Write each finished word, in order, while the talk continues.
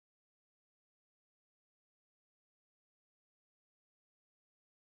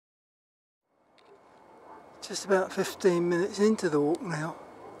Just about 15 minutes into the walk now.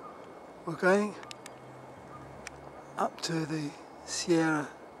 We're going up to the Sierra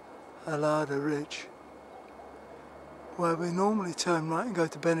Helada ridge, where we normally turn right and go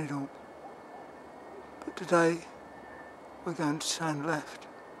to Benidorm, but today we're going to turn left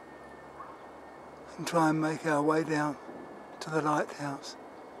and try and make our way down to the lighthouse.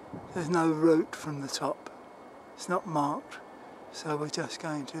 There's no route from the top, it's not marked, so we're just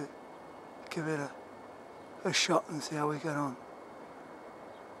going to give it a shot and see how we get on.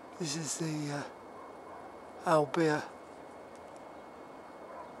 This is the Albir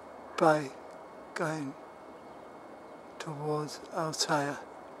Bay going towards Altea.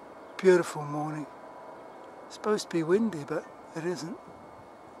 Beautiful morning. It's supposed to be windy, but it isn't.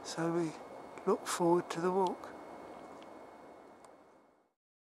 So we look forward to the walk.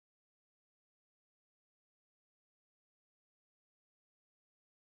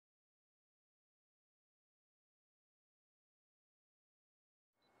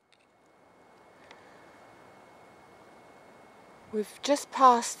 We've just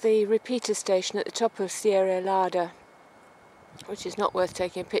passed the repeater station at the top of Sierra Helada, which is not worth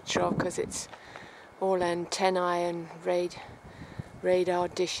taking a picture of because it's all antennae and radar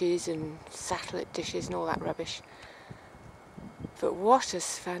dishes and satellite dishes and all that rubbish. But what a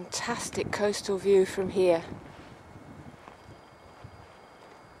fantastic coastal view from here.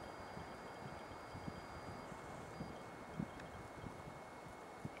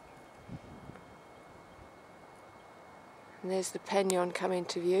 And there's the Peñon coming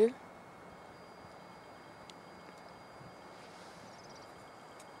to view.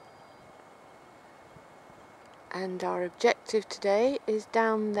 And our objective today is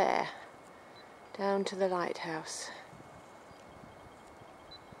down there, down to the lighthouse,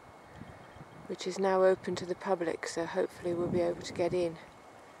 which is now open to the public, so hopefully we'll be able to get in.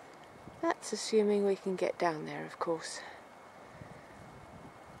 That's assuming we can get down there, of course.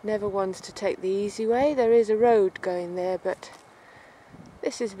 Never one's to take the easy way. There is a road going there, but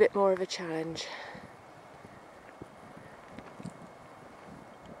this is a bit more of a challenge.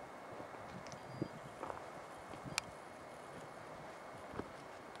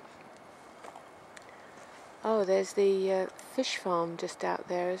 Oh, there's the fish farm just out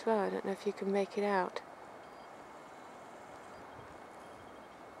there as well. I don't know if you can make it out.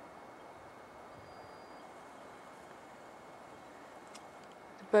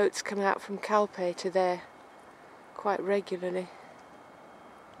 Boats come out from Calpe to there quite regularly.